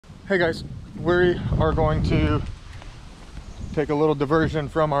Hey guys, we are going to take a little diversion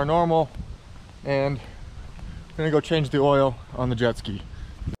from our normal and we're gonna go change the oil on the jet ski.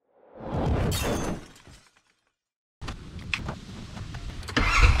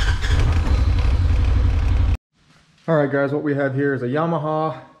 Alright guys, what we have here is a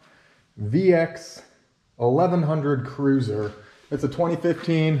Yamaha VX1100 Cruiser. It's a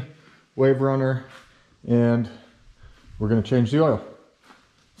 2015 Wave Runner and we're gonna change the oil.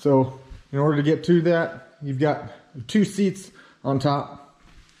 So in order to get to that, you've got two seats on top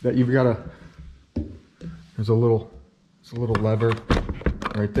that you've got to, there's a little lever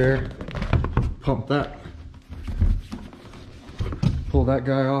right there. Pump that, pull that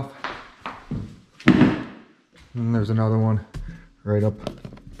guy off. And there's another one right up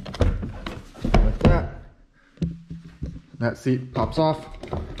like that. That seat pops off.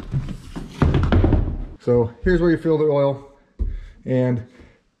 So here's where you fill the oil, and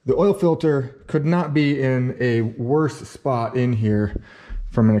the oil filter could not be in a worse spot in here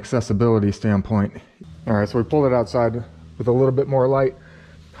from an accessibility standpoint. All right, so we pulled it outside with a little bit more light.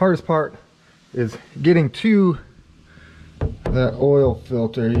 Hardest part is getting to that oil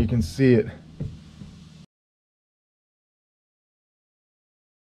filter. You can see it.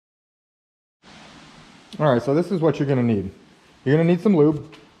 All right, so this is what you're gonna need. You're gonna need some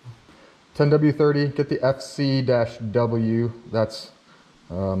lube. 10W30, get the FC-W. That's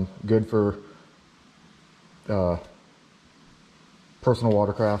good for personal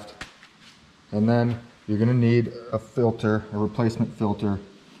watercraft. And then you're gonna need a filter, a replacement filter.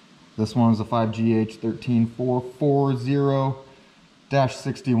 This one is a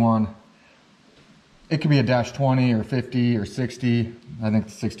 5GH13440-61. It could be a -20 or 50 or 60. I think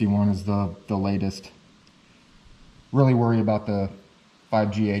the 61 is the latest. Really worry about the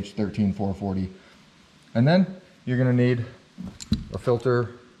 5GH13440. And then you're gonna need a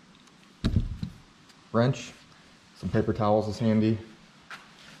filter wrench, some paper towels is handy,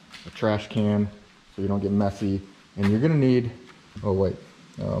 a trash can so you don't get messy, and you're gonna need, oh wait,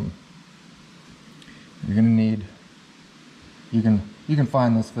 you're gonna need, you can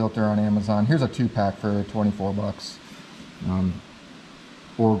find this filter on Amazon. Here's a 2-pack for 24 bucks.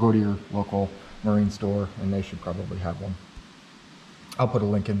 Or go to your local marine store and they should probably have one. I'll put a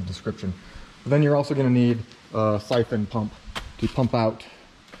link in the description. But then you're also gonna need a siphon pump to pump out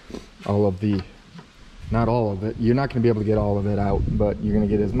all of the, not all of it, you're not going to be able to get all of it out, but you're going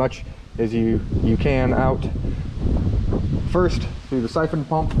to get as much as you can out first through the siphon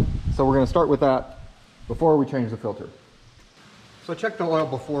pump. So we're going to start with that before we change the filter. So check the oil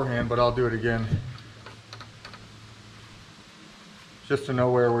beforehand, but I'll do it again just to know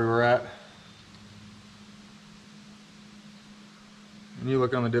where we were at. And you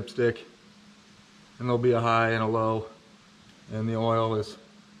look on the dipstick and there'll be a high and a low, and the oil is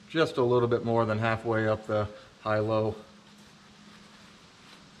just a little bit more than halfway up the high-low.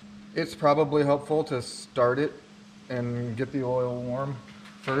 It's probably helpful to start it and get the oil warm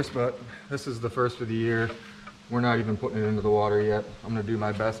first, but this is the first of the year. We're not even putting it into the water yet. I'm gonna do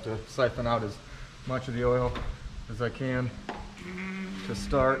my best to siphon out as much of the oil as I can to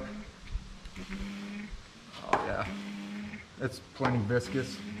start. Oh yeah, it's plenty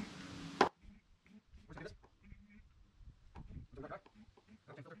viscous.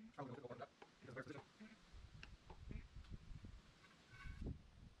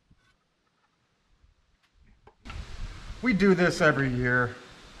 We do this every year.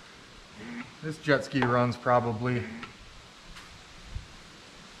 This jet ski runs probably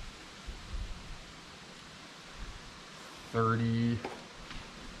 30,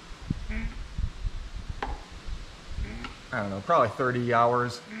 I don't know, probably 30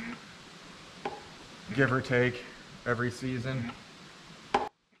 hours, give or take, every season.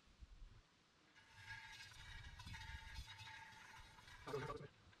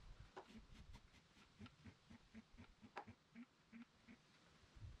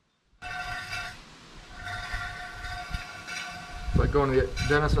 Like going to the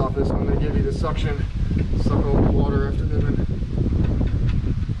dentist's office when they give you the suction, suck all the water after they've been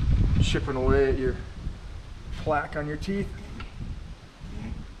chipping away at your plaque on your teeth.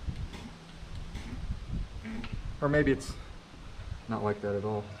 Or maybe it's not like that at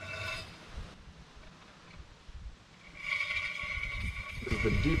all. This is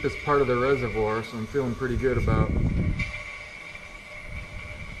the deepest part of the reservoir, so I'm feeling pretty good about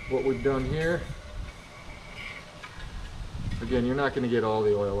what we've done here. Again, you're not going to get all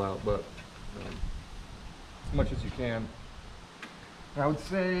the oil out, but as much as you can. I would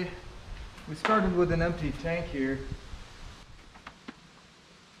say we started with an empty tank here.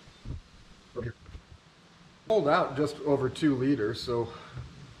 Pulled out just over 2 liters, so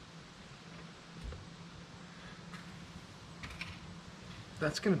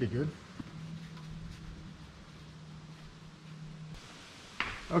that's gonna be good.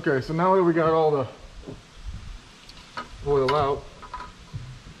 Okay, so now that we got all the oil out,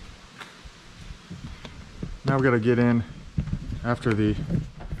 now we got to get in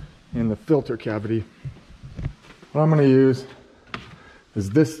the filter cavity. What I'm going to use is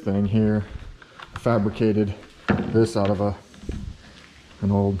this thing here. Fabricated this out of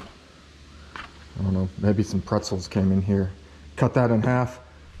an old, I don't know, maybe some pretzels came in here. Cut that in half.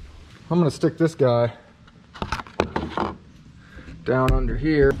 I'm going to stick this guy down under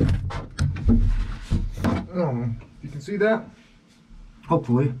here. You can see that?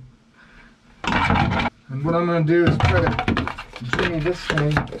 Hopefully. And what I'm going to do is try to jimmy this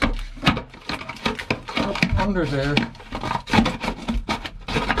thing up under there.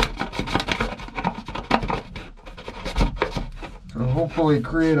 So hopefully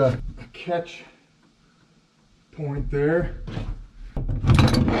create a catch point there. We've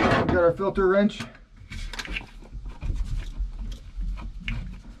got our filter wrench.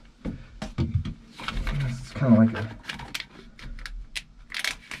 It's kind of like a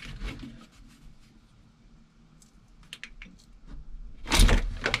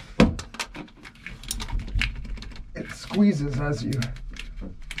squeezes as you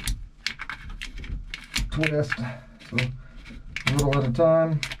twist, so a little at a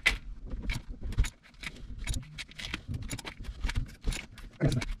time.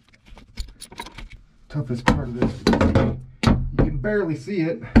 Toughest part of this, you can barely see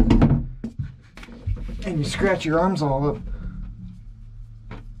it, and you scratch your arms all up.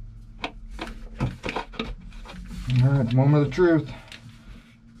 All right, moment of the truth.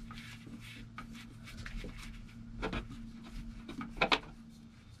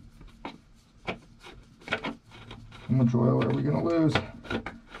 How much oil are we going to lose?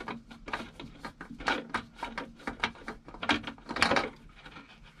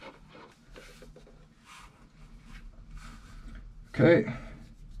 Okay.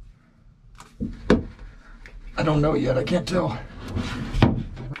 I don't know yet, I can't tell.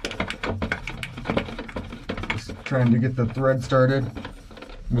 Just trying to get the thread started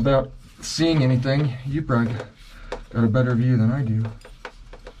without seeing anything. You probably got a better view than I do.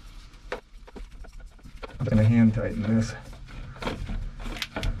 I'm gonna hand tighten this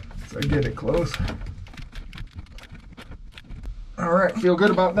so I get it close. All right, feel good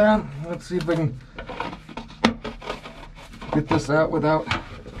about that. Let's see if I can get this out without,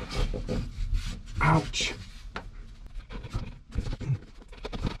 ouch.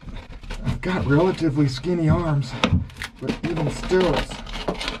 I've got relatively skinny arms, but even still it's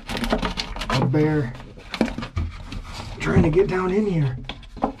a bear trying to get down in here.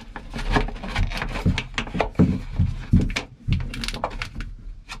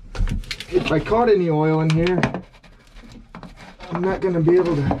 If I caught any oil in here, I'm not going to be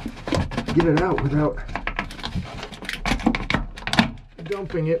able to get it out without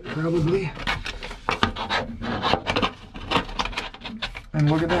dumping it, probably. And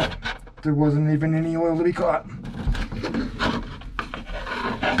look at that. There wasn't even any oil to be caught.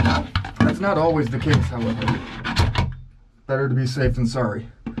 That's not always the case, however. Better to be safe than sorry.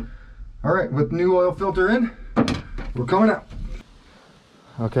 All right, with new oil filter in, we're coming out.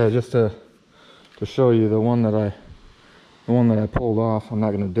 Okay, just to show you the one that I pulled off. I'm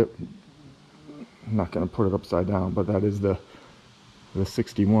not gonna put it upside down, but that is the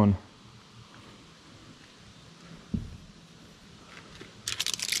 61.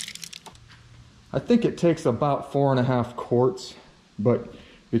 I think it takes about 4.5 quarts, but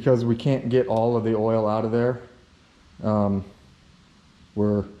because we can't get all of the oil out of there,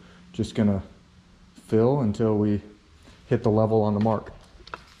 we're just gonna fill until we hit the level on the mark.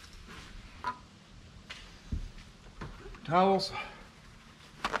 Towels.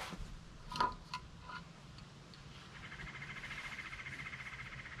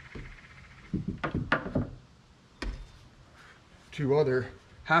 Two other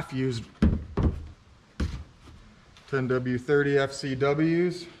half-used 10W30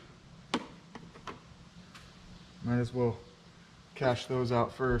 FCWs. Might as well cash those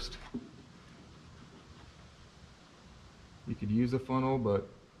out first. You could use a funnel, but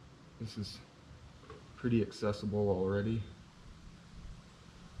this is pretty accessible already.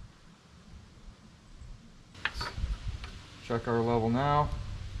 Let's check our level now.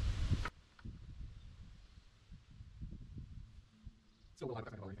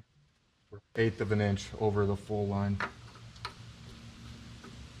 1/8 of an inch over the full line.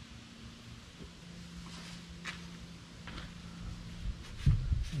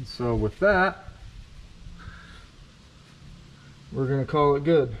 And so with that, we're going to call it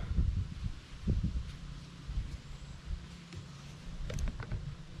good.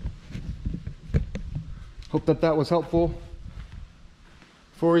 Hope that was helpful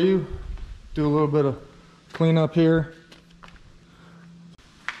for you. Do a little bit of cleanup here.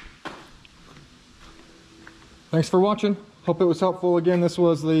 Thanks for watching. Hope it was helpful. Again, this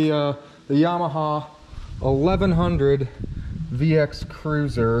was the Yamaha 1100 VX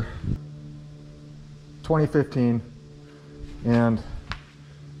Cruiser 2015, and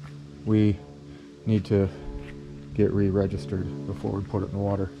we need to get re-registered before we put it in the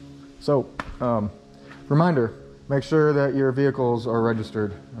water. So, reminder, make sure that your vehicles are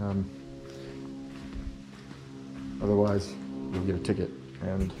registered. Otherwise, you'll get a ticket,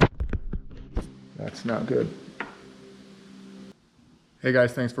 and that's not good. Hey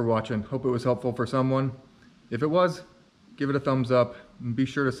guys, thanks for watching. Hope it was helpful for someone. If it was, give it a thumbs up, and be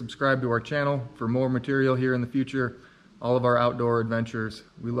sure to subscribe to our channel for more material here in the future. All of our outdoor adventures.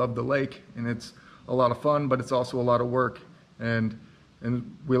 We love the lake, and it's a lot of fun, but it's also a lot of work, and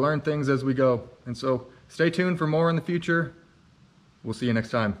we learn things as we go. And so stay tuned for more in the future. We'll see you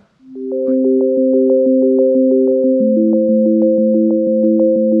next time.